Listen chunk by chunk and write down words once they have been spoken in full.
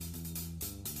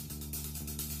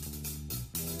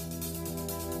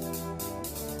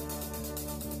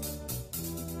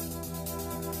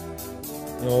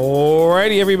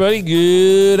Alrighty, everybody.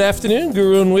 Good afternoon.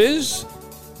 Guru and Wiz,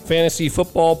 Fantasy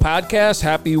Football Podcast.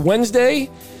 Happy Wednesday.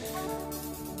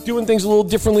 Doing things a little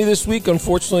differently this week.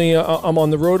 Unfortunately, I'm on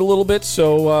the road a little bit,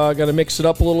 so I got to mix it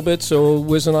up a little bit. So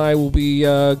Wiz and I will be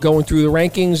going through the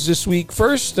rankings this week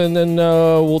first, and then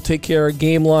we'll take care of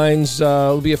game lines.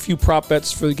 There'll be a few prop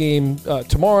bets for the game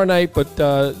tomorrow night, but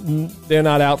they're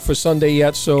not out for Sunday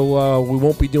yet, so we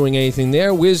won't be doing anything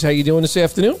there. Wiz, how you doing this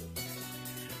afternoon?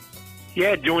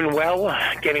 Yeah, doing well.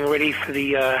 Getting ready for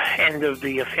the end of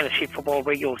the fantasy football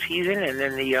regular season, and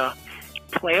then the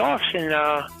playoffs,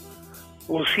 and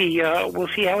we'll see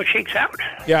how it shakes out.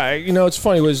 Yeah, it's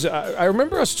funny. I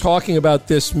remember us talking about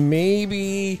this.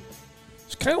 Maybe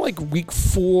it's kind of like week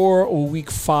 4 or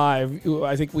week 5.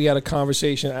 I think we had a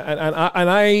conversation, and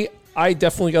I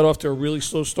definitely got off to a really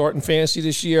slow start in fantasy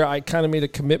this year. I kind of made a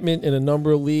commitment in a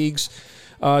number of leagues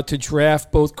to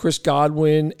draft both Chris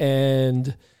Godwin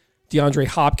and DeAndre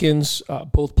Hopkins.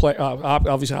 Both play.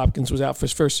 Obviously, Hopkins was out for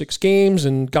his first 6 games,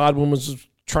 and Godwin was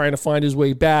trying to find his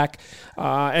way back.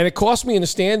 And it cost me in the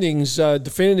standings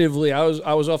definitively. I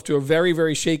was off to a very,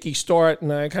 very shaky start,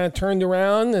 and I kind of turned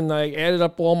around, and I added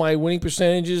up all my winning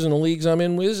percentages in the leagues I'm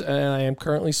in with, and I am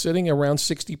currently sitting around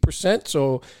 60%.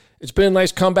 So it's been a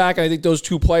nice comeback. I think those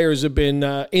two players have been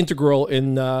integral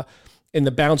in the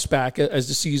bounce back as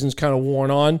the season's kind of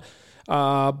worn on.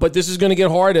 But this is going to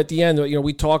get hard at the end.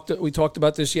 We talked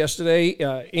about this yesterday.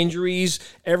 Injuries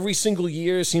every single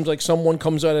year. It seems like someone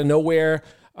comes out of nowhere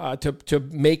to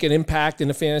make an impact in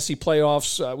the fantasy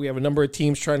playoffs. We have a number of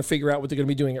teams trying to figure out what they're going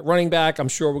to be doing at running back. I'm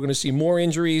sure we're going to see more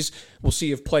injuries. We'll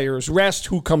see if players rest,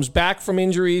 who comes back from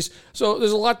injuries. So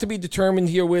there's a lot to be determined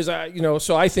here, Wiz.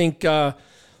 So I think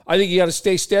you got to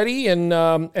stay steady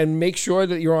and make sure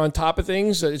that you're on top of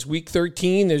things. It's week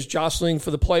 13. There's jostling for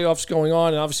the playoffs going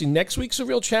on. And obviously next week's a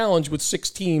real challenge with 6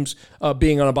 teams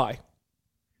being on a bye.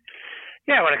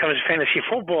 Yeah, when it comes to fantasy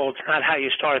football, it's not how you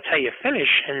start, it's how you finish.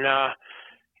 And,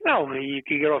 you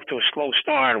could get off to a slow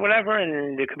start or whatever,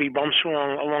 and there could be bumps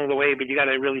along the way, but you got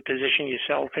to really position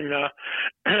yourself and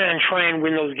try and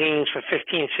win those games for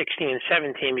 15, 16, and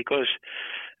 17 because,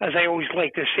 as I always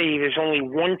like to say, there's only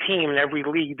one team in every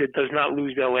league that does not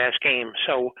lose their last game.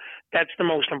 So that's the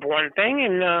most important thing,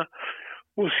 and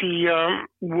we'll see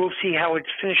how it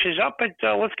finishes up. But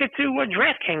let's get to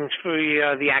DraftKings for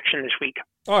the action this week.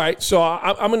 All right, so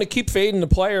I'm going to keep fading the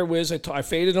player, Wiz. I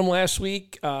faded him last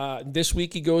week. This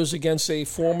week he goes against a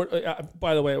former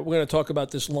by the way, we're going to talk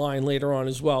about this line later on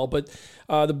as well. But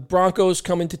the Broncos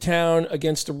come into town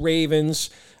against the Ravens.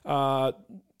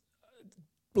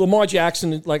 Lamar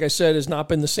Jackson, like I said, has not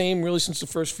been the same really since the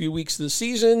first few weeks of the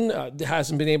season.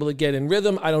 Hasn't been able to get in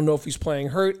rhythm. I don't know if he's playing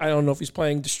hurt. I don't know if he's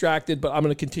playing distracted, but I'm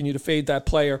going to continue to fade that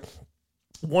player.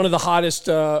 One of the hottest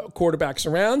quarterbacks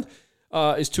around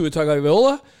is Tua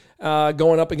Tagovailoa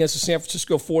going up against the San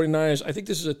Francisco 49ers. I think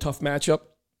this is a tough matchup.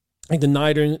 I think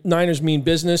the Niners mean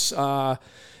business.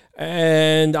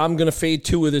 And I'm going to fade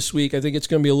Tua this week. I think it's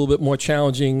going to be a little bit more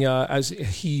challenging as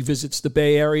he visits the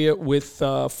Bay Area with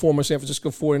former San Francisco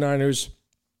 49ers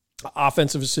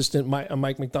offensive assistant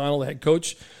Mike Macdonald, the head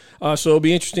coach. So it'll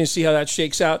be interesting to see how that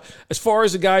shakes out. As far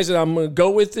as the guys that I'm going to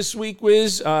go with this week,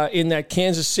 Wiz, in that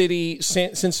Kansas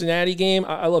City-Cincinnati game,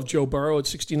 I love Joe Burrow at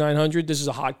 6,900. This is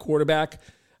a hot quarterback.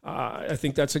 I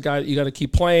think that's a guy that you got to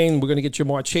keep playing. We're going to get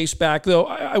Jamar Chase back, though.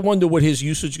 I wonder what his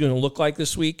usage is going to look like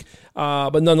this week.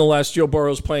 But nonetheless, Joe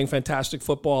Burrow's playing fantastic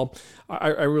football.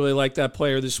 I really like that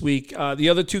player this week. The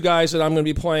other two guys that I'm going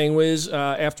to be playing with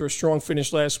after a strong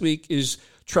finish last week is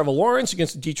Trevor Lawrence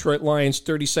against the Detroit Lions,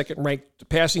 32nd ranked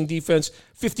passing defense,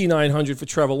 5,900 for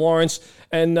Trevor Lawrence.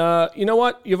 And you know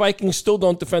what? Your Vikings still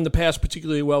don't defend the pass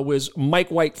particularly well, Wiz. Mike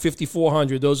White,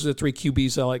 5,400. Those are the 3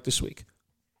 QBs I like this week.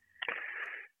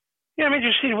 Yeah, I'm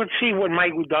interested to see what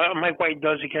Mike White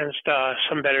does against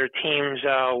some better teams.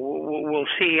 We'll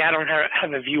see. I don't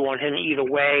have a view on him either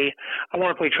way. I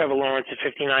want to play Trevor Lawrence at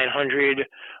 5,900.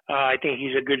 I think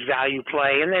he's a good value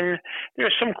play. And then there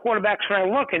are some quarterbacks when I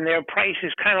look, and their price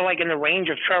is kind of like in the range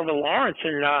of Trevor Lawrence,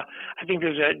 and I think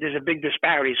there's a big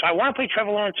disparity. So I want to play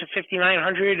Trevor Lawrence at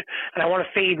 5,900, and I want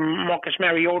to fade Marcus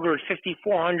Mariota at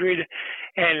 5,400,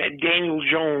 and Daniel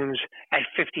Jones at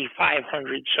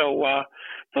 5,500. So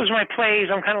those are my plays.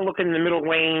 I'm kind of looking in the middle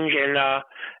range, and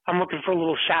I'm looking for a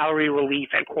little salary relief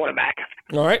at quarterback.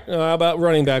 All right. How about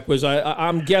running back?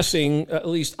 I'm guessing, at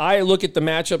least I look at the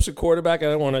matchups at quarterback. I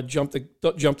don't want to jump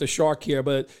the shark here,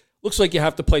 but it looks like you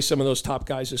have to play some of those top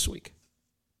guys this week.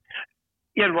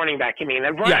 Yeah, running back, you mean.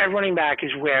 Running back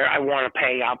is where I want to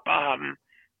pay up.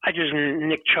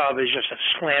 Nick Chubb is just a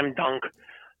slam dunk.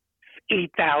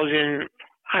 8,000.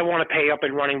 I want to pay up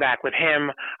at running back with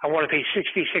him. I want to pay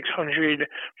 $6,600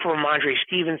 for Ramondre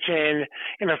Stevenson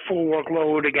in a full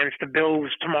workload against the Bills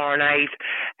tomorrow night.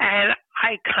 And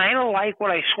I kind of like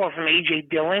what I saw from A.J.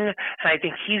 Dillon, and I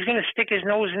think he's going to stick his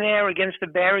nose in there against the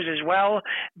Bears as well,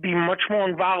 be much more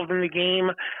involved in the game,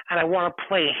 and I want to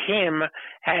play him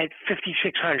at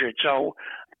 $5,600. So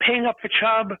paying up for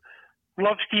Chubb,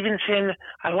 love Stevenson.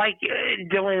 I like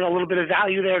Dillon, a little bit of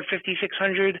value there at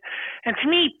 $5,600. And to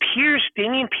me,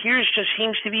 Dameon Pierce just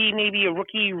seems to be maybe a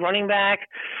rookie running back,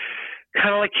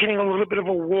 kind of like hitting a little bit of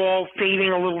a wall,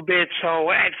 fading a little bit.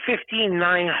 So at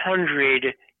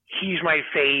 $5,900, he's my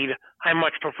fade. I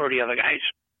much prefer the other guys.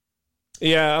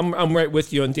 Yeah, I'm right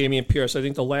with you on Dameon Pierce. I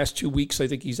think the last 2 weeks, I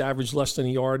think he's averaged less than a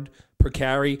yard per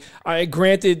carry.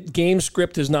 Granted, game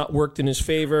script has not worked in his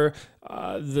favor.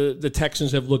 The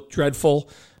Texans have looked dreadful.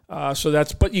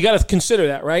 But you got to consider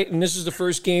that, right? And this is the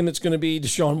first game that's going to be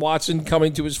Deshaun Watson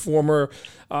coming to his former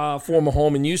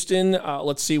home in Houston.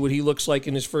 Let's see what he looks like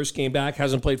in his first game back.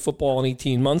 Hasn't played football in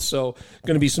 18 months, so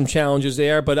going to be some challenges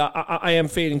there. But I am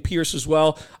fading Pierce as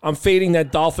well. I'm fading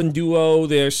that Dolphin duo.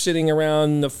 They're sitting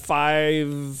around the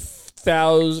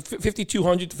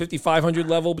 5,200 to 5,500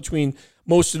 level between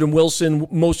Mostert and Wilson.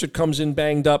 Mostert comes in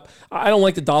banged up. I don't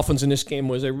like the Dolphins in this game,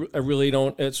 Wiz. I really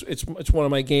don't. It's one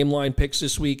of my game line picks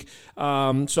this week. So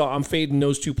I'm fading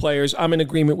those two players. I'm in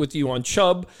agreement with you on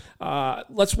Chubb.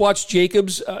 Let's watch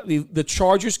Jacobs. The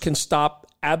Chargers can stop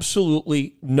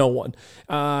absolutely no one.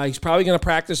 He's probably going to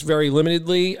practice very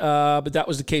limitedly, but that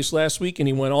was the case last week, and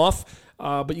he went off.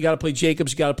 But you got to play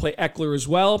Jacobs. You got to play Eckler as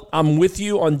well. I'm with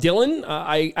you on Dillon.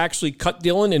 I actually cut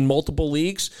Dillon in multiple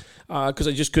leagues because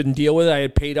I just couldn't deal with it. I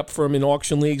had paid up for him in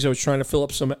auction leagues. I was trying to fill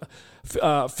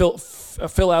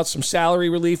out some salary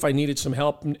relief. I needed some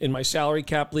help in my salary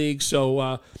cap league, so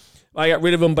I got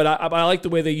rid of him. But I like the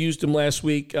way they used him last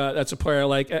week. That's a player I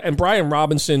like. And Brian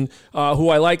Robinson, who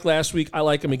I liked last week, I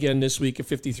like him again this week at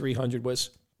 5,300. Wiz.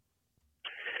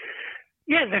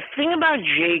 Yeah, the thing about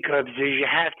Jacobs is you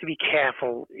have to be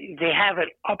careful. They have an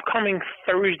upcoming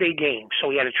Thursday game. So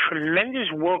he had a tremendous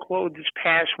workload this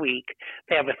past week.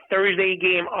 They have a Thursday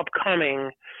game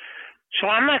upcoming. So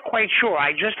I'm not quite sure.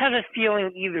 I just have a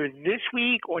feeling either this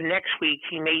week or next week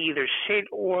he may either sit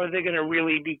or they're going to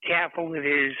really be careful with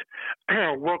his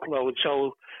workload.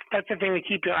 So that's the thing to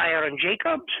keep your eye out on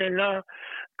Jacobs. And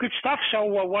good stuff. So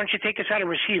why don't you take us out of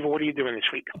receiver? What are you doing this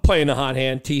week? Playing the hot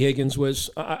hand. T. Higgins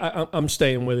was. I'm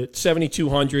staying with it.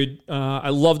 7,200. I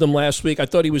loved him last week. I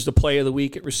thought he was the play of the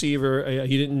week at receiver.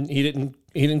 He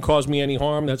didn't cause me any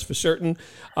harm. That's for certain.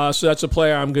 So that's a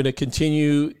player I'm going to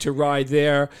continue to ride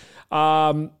there.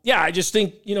 I just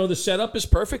think the setup is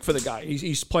perfect for the guy.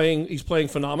 He's playing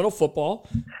phenomenal football,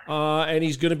 and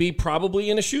he's going to be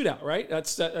probably in a shootout. Right.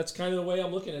 That's kind of the way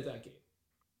I'm looking at that game.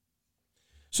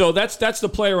 So that's the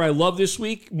player I love this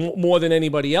week more than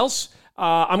anybody else.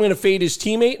 I'm going to fade his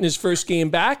teammate in his first game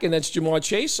back, and that's Ja'Marr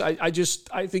Chase. I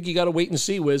think you got to wait and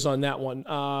see, Wiz, on that one.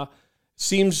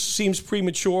 Seems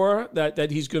premature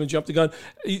that he's going to jump the gun.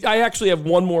 I actually have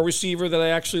one more receiver that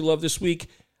I actually love this week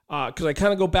because I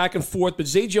kind of go back and forth. But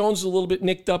Zay Jones is a little bit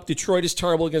nicked up. Detroit is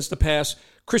terrible against the pass.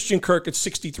 Christian Kirk at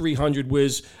 6,300,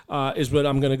 Wiz, is what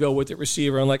I'm going to go with at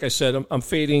receiver. And like I said, I'm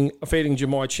fading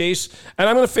Ja'Marr Chase. And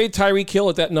I'm going to fade Tyreek Hill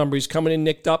at that number. He's coming in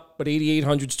nicked up, but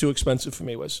 8,800 is too expensive for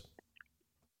me, Wiz.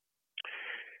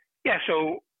 Yeah,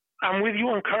 so I'm with you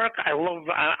on Kirk.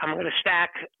 I'm going to stack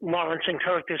Lawrence and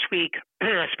Kirk this week,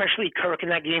 especially Kirk in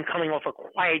that game coming off a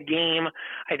quiet game.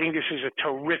 I think this is a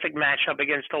terrific matchup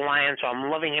against the Lions, so I'm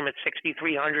loving him at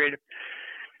 6,300.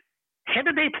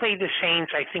 Tampa Bay played the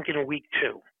Saints, I think, in week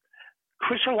 2.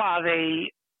 Chris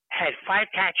Olave had 5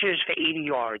 catches for 80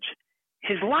 yards.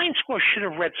 His line score should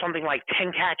have read something like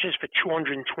 10 catches for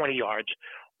 220 yards.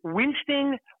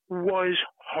 Winston was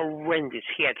horrendous.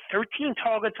 He had 13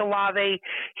 targets, Olave.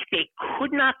 They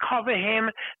could not cover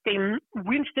him.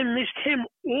 Winston missed him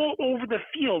all over the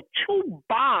field. 2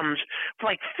 bombs for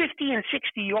like 50 and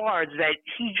 60 yards that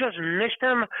he just missed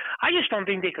him. I just don't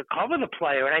think they could cover the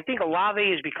player. And I think Olave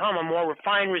has become a more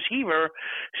refined receiver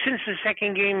since the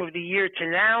second game of the year to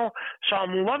now. So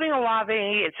I'm loving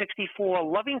Olave at 64,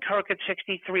 loving Kirk at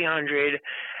 6,300.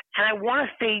 And I want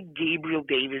to fade Gabriel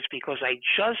Davis because I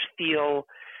just feel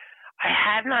I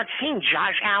have not seen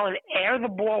Josh Allen air the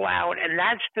ball out, and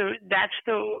that's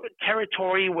the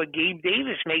territory where Gabe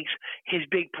Davis makes his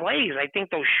big plays. I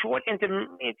think those short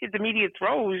intermediate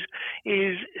throws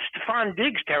is Stephon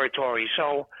Diggs territory.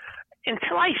 So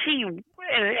until I see,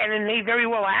 and it may very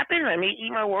well happen, I may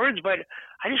eat my words, but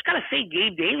I just got to say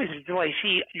Gabe Davis until I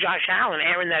see Josh Allen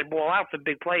airing that ball out for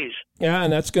big plays. Yeah,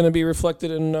 and that's going to be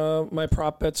reflected in my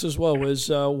prop bets as well, is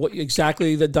what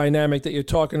exactly the dynamic that you're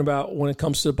talking about when it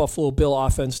comes to the Buffalo Bill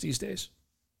offense these days.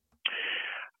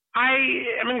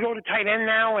 I'm going to go to tight end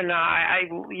now, and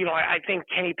I think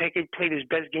Kenny Pickett played his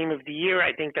best game of the year.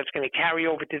 I think that's going to carry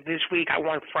over to this week. I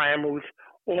want Freiermuth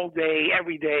all day,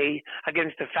 every day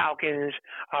against the Falcons.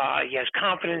 He has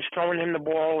confidence throwing him the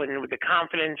ball, and with the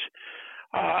confidence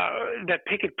that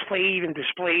Pickett played and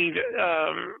displayed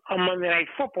on Monday Night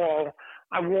Football,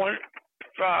 I want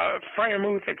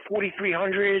Freiermuth at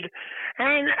 4,300.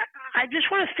 And I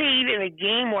just want to fade in a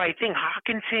game where I think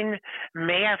Hawkinson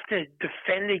may have to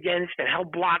defend against and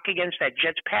help block against that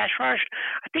Jets pass rush.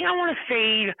 I think I want to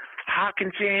fade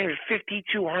Hawkinson at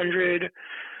 5,200.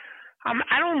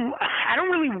 I don't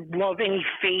really love any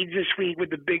fades this week with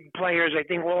the big players. I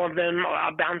think all of them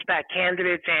are bounce back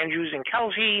candidates, Andrews and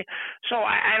Kelsey. So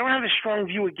I don't have a strong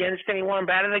view against anyone.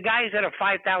 But out of the guys that are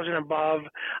 5,000 above,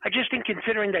 I just think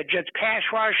considering that Jets pass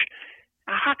rush,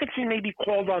 Hawkinson may be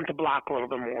called on to block a little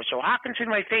bit more. So Hawkinson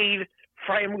my fade,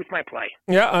 Freiermuth my play.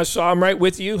 Yeah, so I'm right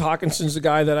with you. Hawkinson's the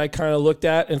guy that I kind of looked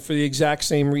at, and for the exact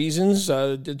same reasons.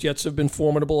 The Jets have been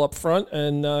formidable up front,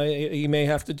 and he may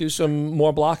have to do some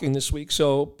more blocking this week.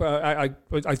 So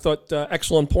I thought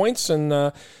excellent points,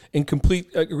 and in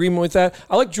complete agreement with that.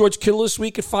 I like George Kittle this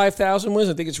week at 5,000 wins.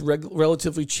 I think it's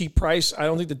relatively cheap price. I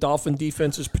don't think the Dolphin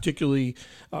defense is particularly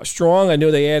strong. I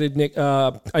know they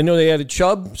added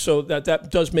Chubb, so that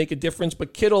does make a difference.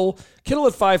 But Kittle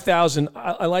at 5,000,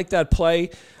 I like that play.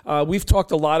 We've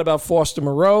talked a lot about Foster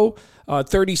Moreau,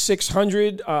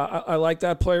 3,600. I like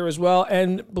that player as well.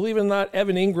 And believe it or not,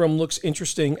 Evan Ingram looks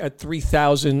interesting at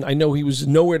 3,000. I know he was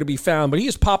nowhere to be found, but he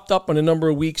has popped up in a number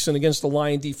of weeks, and against the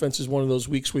Lion defense is one of those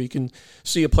weeks where you can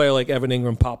see a player like Evan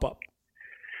Ingram pop up.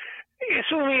 Yeah,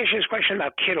 so let me ask you this question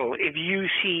about Kittle. If you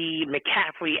see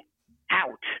McCaffrey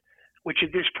out, which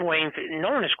at this point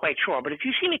no one is quite sure, but if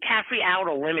you see McCaffrey out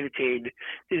or limited,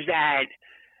 does that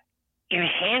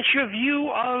enhance your view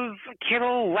of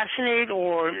Kittle, lessen it,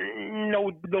 or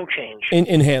no change?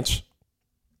 Enhance.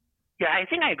 Yeah, I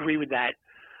think I agree with that.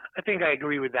 I think I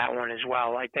agree with that one as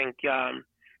well. I think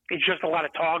it's just a lot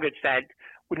of targets that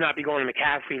would not be going to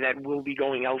McCaffrey that will be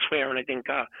going elsewhere, and I think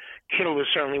Kittle is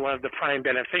certainly one of the prime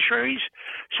beneficiaries.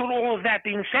 So with all of that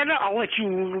being said, I'll let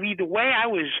you lead the way. I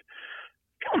was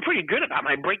feeling pretty good about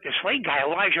my break the slate guy,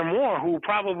 Elijah Moore, who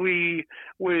probably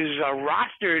was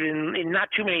rostered in not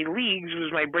too many leagues,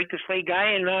 was my break the slate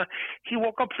guy, and he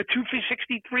woke up for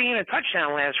 263 and a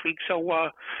touchdown last week. So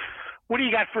what do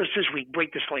you got for us this week,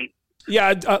 break the slate?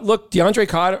 Yeah, look, DeAndre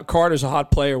Carter's a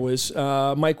hot player.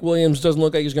 Mike Williams doesn't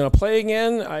look like he's going to play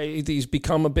again. He's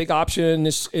become a big option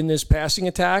in this passing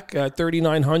attack.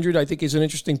 3,900, I think, is an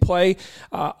interesting play.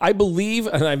 I believe,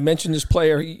 and I've mentioned this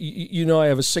player. You know, I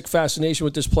have a sick fascination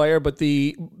with this player. But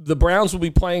the Browns will be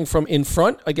playing from in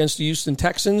front against the Houston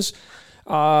Texans.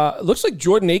 Looks like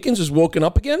Jordan Akins is woken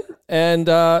up again, and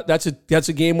that's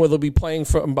a game where they'll be playing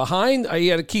from behind. He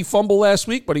had a key fumble last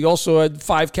week, but he also had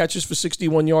 5 catches for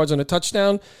 61 yards and a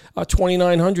touchdown.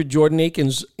 2,900, Jordan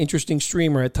Akins, interesting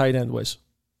streamer at tight end, Wiz.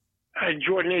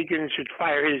 Jordan Akins should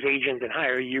fire his agent and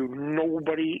hire you.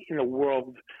 Nobody in the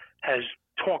world has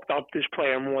talked up this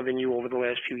player more than you over the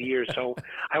last few years. So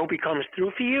I hope he comes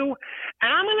through for you.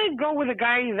 And I'm going to go with a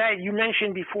guy that you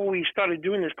mentioned before we started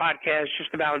doing this podcast,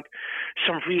 just about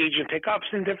some free agent pickups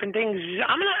and different things.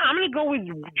 I'm going to go with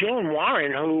Jaylen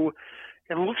Warren, who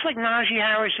it looks like Najee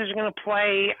Harris is going to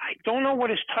play. I don't know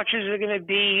what his touches are going to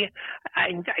be.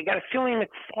 I got a feeling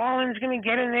McFarland's going to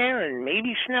get in there, and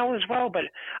maybe Snell as well. But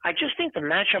I just think the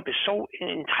matchup is so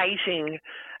enticing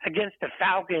against the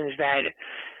Falcons that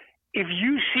if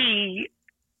you see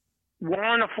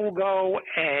Warren a full go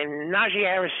and Najee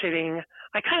Harris sitting,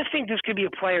 I kind of think this could be a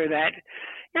player that,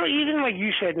 even like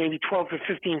you said, maybe 12 to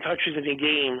 15 touches in a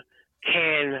game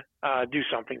can do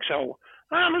something. So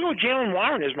I'm going to go Jaylen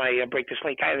Warren as my break the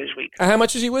slate guy this week. How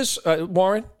much is he with,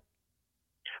 Warren?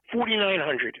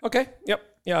 4,900. Okay. Yep.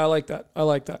 Yeah, I like that.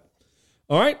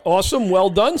 All right. Awesome. Well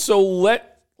done. So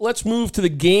let's move to the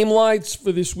game lines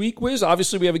for this week, Wiz.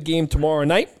 Obviously, we have a game tomorrow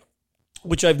night,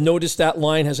 which I've noticed that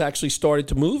line has actually started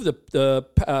to move.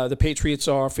 The Patriots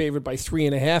are favored by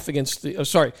 3.5 against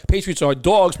the. Patriots are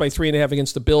dogs by 3.5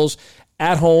 against the Bills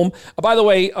at home. By the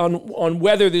way, on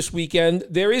weather this weekend,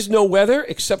 there is no weather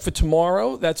except for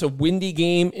tomorrow. That's a windy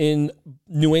game in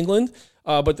New England.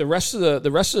 But the rest of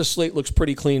the slate looks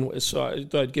pretty clean. So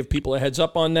I'd give people a heads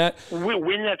up on that.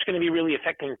 When that's going to be really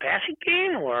affecting the passing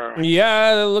game, or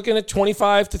yeah, looking at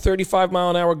 25 to 35 mile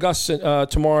an hour gusts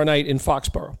tomorrow night in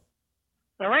Foxborough.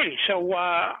 Alrighty, so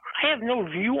I have no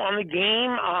view on the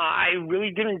game. I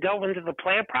really didn't delve into the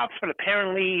player props, but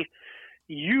apparently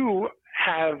you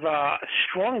have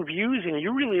strong views, and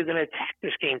you really are going to attack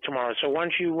this game tomorrow. So why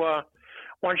don't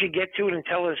you get to it and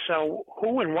tell us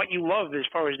who and what you love as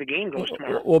far as the game goes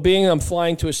tomorrow? Well, being I'm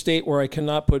flying to a state where I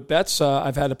cannot put bets,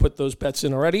 I've had to put those bets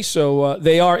in already. So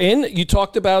they are in. You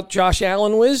talked about Josh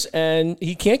Allen, Wiz, and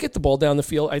he can't get the ball down the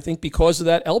field, I think, because of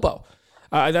that elbow.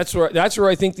 That's where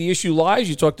I think the issue lies.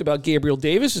 You talked about Gabriel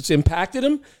Davis. It's impacted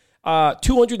him.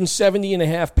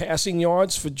 270.5 passing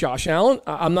yards for Josh Allen.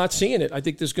 I'm not seeing it. I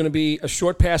think there's going to be a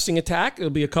short passing attack.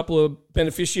 There'll be a couple of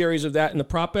beneficiaries of that in the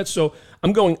prop bets. So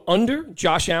I'm going under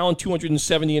Josh Allen,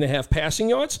 270.5 passing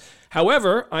yards.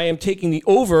 However, I am taking the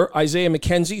over Isaiah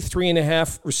McKenzie,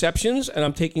 3.5 receptions, and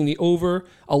I'm taking the over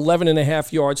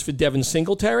 11.5 yards for Devin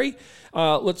Singletary.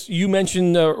 You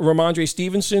mentioned Ramondre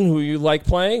Stevenson, who you like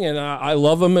playing, and I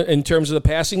love him in terms of the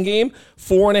passing game.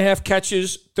 4.5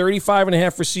 catches,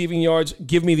 35.5 receiving yards.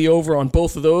 Give me the over on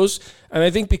both of those. And I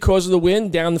think because of the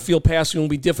wind, down the field passing will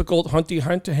be difficult.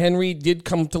 Hunter Henry did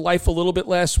come to life a little bit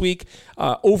last week.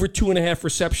 Over 2.5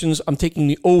 receptions. I'm taking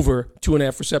the over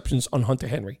 2.5 receptions on Hunter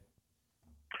Henry.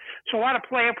 So a lot of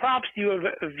player props. Do you have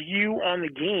a view on the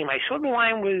game? I saw the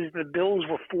line was the Bills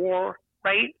were 4,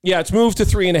 right? Yeah, it's moved to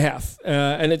 3.5,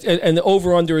 and the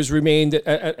over/under has remained.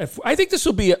 I think this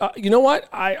will be. You know what?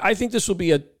 I think this will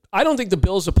be a. I don't think the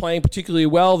Bills are playing particularly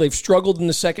well. They've struggled in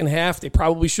the second half. They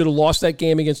probably should have lost that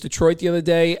game against Detroit the other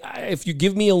day. If you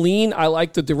give me a lean, I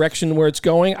like the direction where it's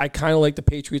going. I kind of like the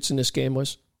Patriots in this game,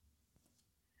 Liz.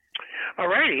 All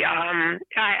righty.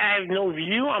 I have no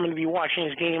view. I'm going to be watching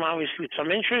this game, obviously, with some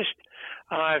interest.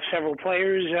 I have several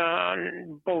players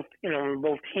on both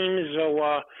teams.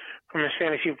 So from a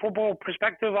fantasy football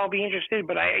perspective, I'll be interested.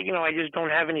 But I just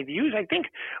don't have any views. I think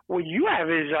what you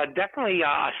have is definitely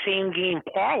a same game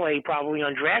parlay, probably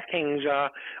on DraftKings.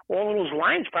 All of those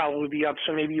lines probably be up,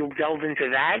 so maybe you'll delve into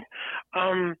that.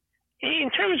 In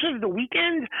terms of the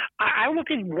weekend, I look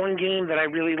at one game that I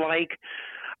really like.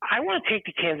 I want to take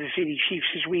the Kansas City Chiefs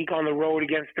this week on the road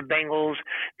against the Bengals.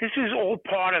 This is all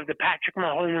part of the Patrick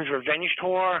Mahomes revenge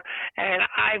tour, and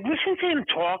I've listened to him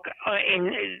talk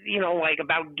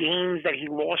about games that he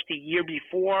lost a year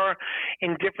before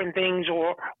and different things,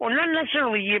 or not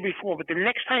necessarily a year before, but the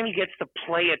next time he gets to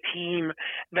play a team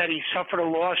that he suffered a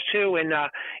loss to, and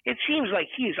it seems like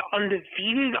he is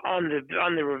undefeated on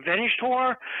the revenge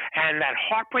tour, and that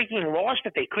heartbreaking loss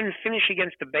that they couldn't finish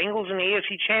against the Bengals in the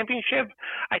AFC Championship,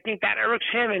 I think that irks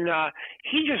him, and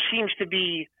he just seems to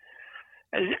be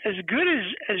as good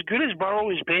as Burrow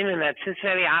has been, and that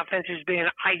Cincinnati offense has been.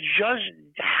 I just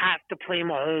have to play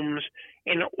Mahomes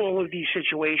in all of these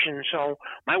situations. So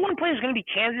my one play is going to be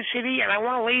Kansas City, and I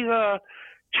want to lay the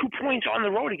 2 points on the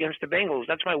road against the Bengals.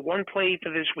 That's my one play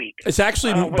for this week. It's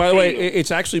actually, by the way,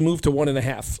 it's actually moved to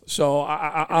 1.5. So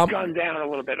it's gone down a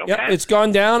little bit. Okay. Yeah, it's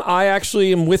gone down. I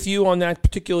actually am with you on that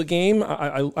particular game.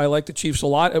 I like the Chiefs a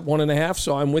lot at 1.5,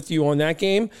 so I'm with you on that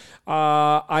game.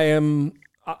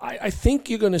 I think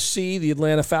you're going to see the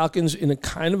Atlanta Falcons in a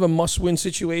kind of a must-win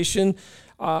situation.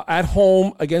 At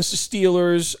home against the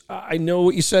Steelers. I know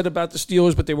what you said about the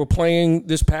Steelers, but they were playing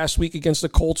this past week against the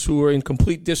Colts, who are in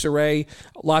complete disarray.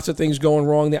 Lots of things going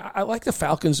wrong there. I like the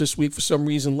Falcons this week for some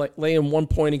reason, laying 1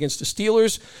 point against the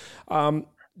Steelers.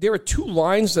 There are two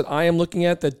lines that I am looking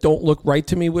at that don't look right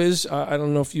to me, Wiz. I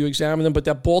don't know if you examine them, but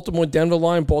that Baltimore-Denver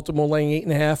line, Baltimore laying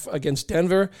 8.5 against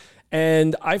Denver.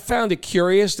 And I found it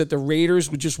curious that the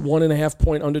Raiders were just 1.5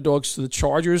 point underdogs to the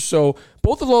Chargers. So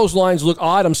both of those lines look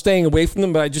odd. I'm staying away from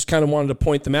them, but I just kind of wanted to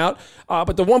point them out.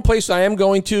 But the one place I am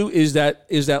going to is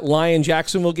that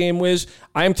Lion-Jacksonville game, Wiz.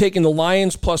 I am taking the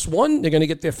Lions +1. They're going to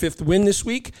get their 5th win this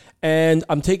week. And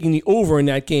I'm taking the over in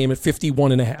that game at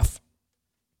 51.5.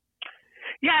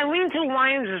 Yeah, I lean to the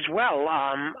Lions as well.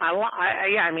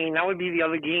 I mean, that would be the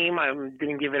other game. I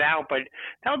didn't give it out, but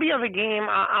that would be the other game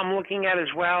I'm looking at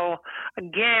as well.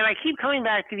 Again, I keep coming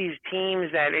back to these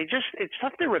teams that it's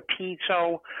tough to repeat.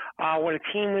 So when a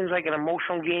team wins like an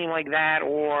emotional game like that,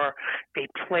 or they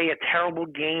play a terrible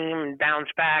game and bounce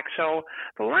back. So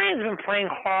the Lions have been playing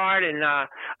hard, and I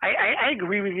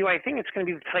agree with you. I think it's going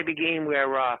to be the type of game where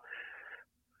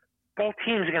both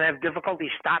teams are going to have difficulty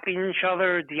stopping each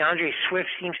other. DeAndre Swift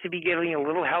seems to be getting a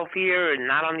little healthier and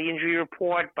not on the injury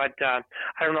report, but I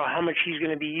don't know how much he's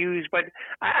going to be used. But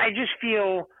I just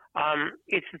feel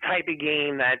it's the type of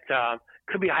game that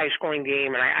could be a high-scoring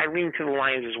game, and I lean to the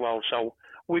Lions as well. So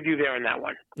with you there on that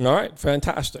one. All right,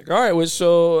 fantastic. All right,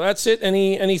 so that's it.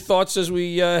 Any thoughts as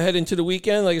we head into the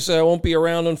weekend? Like I said, I won't be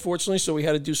around, unfortunately, so we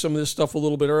had to do some of this stuff a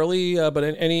little bit early. But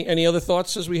any other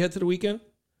thoughts as we head to the weekend?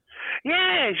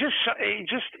 Yeah, it's just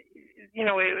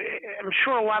I'm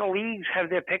sure a lot of leagues have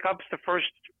their pickups. The first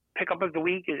pickup of the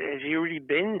week has already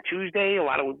been Tuesday. A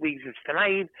lot of leagues it's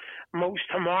tonight, most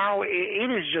tomorrow.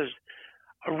 It is just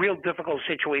a real difficult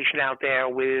situation out there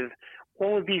with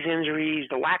all of these injuries,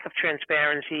 the lack of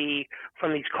transparency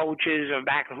from these coaches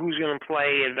about who's going to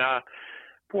play, and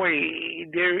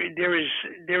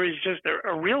there is just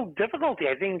a real difficulty.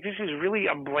 I think this is really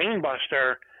a brain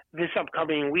buster this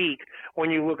upcoming week when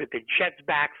you look at the Jets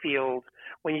backfield,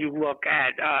 when you look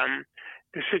at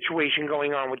the situation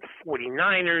going on with the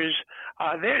 49ers.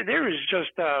 There is just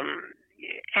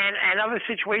and other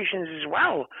situations as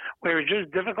well where it's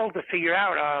just difficult to figure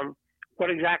out what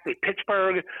exactly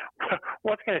Pittsburgh,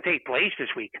 what's going to take place this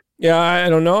week. Yeah, I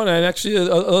don't know. And actually,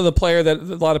 another player that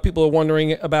a lot of people are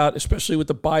wondering about, especially with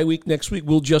the bye week next week,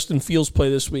 will Justin Fields play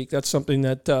this week? That's something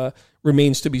that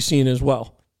remains to be seen as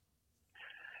well.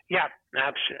 Yeah,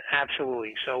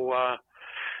 absolutely. So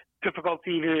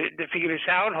difficulty to figure this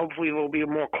out. Hopefully there will be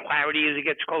more clarity as it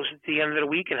gets closer to the end of the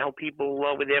week and help people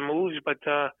with their moves. But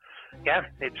yeah,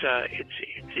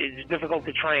 it's difficult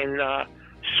to try and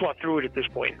sort through it at this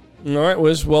point. All right,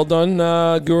 Wiz, well done.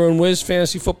 Guru and Wiz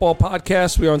Fantasy Football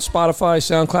Podcast. We're on Spotify,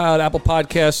 SoundCloud, Apple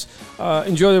Podcasts.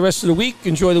 Enjoy the rest of the week.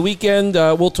 Enjoy the weekend.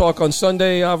 We'll talk on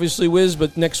Sunday, obviously, Wiz,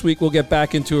 but next week we'll get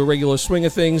back into a regular swing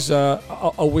of things.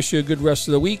 I'll wish you a good rest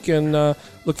of the week and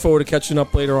look forward to catching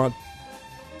up later on.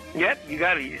 Yep, you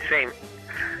got it. Same.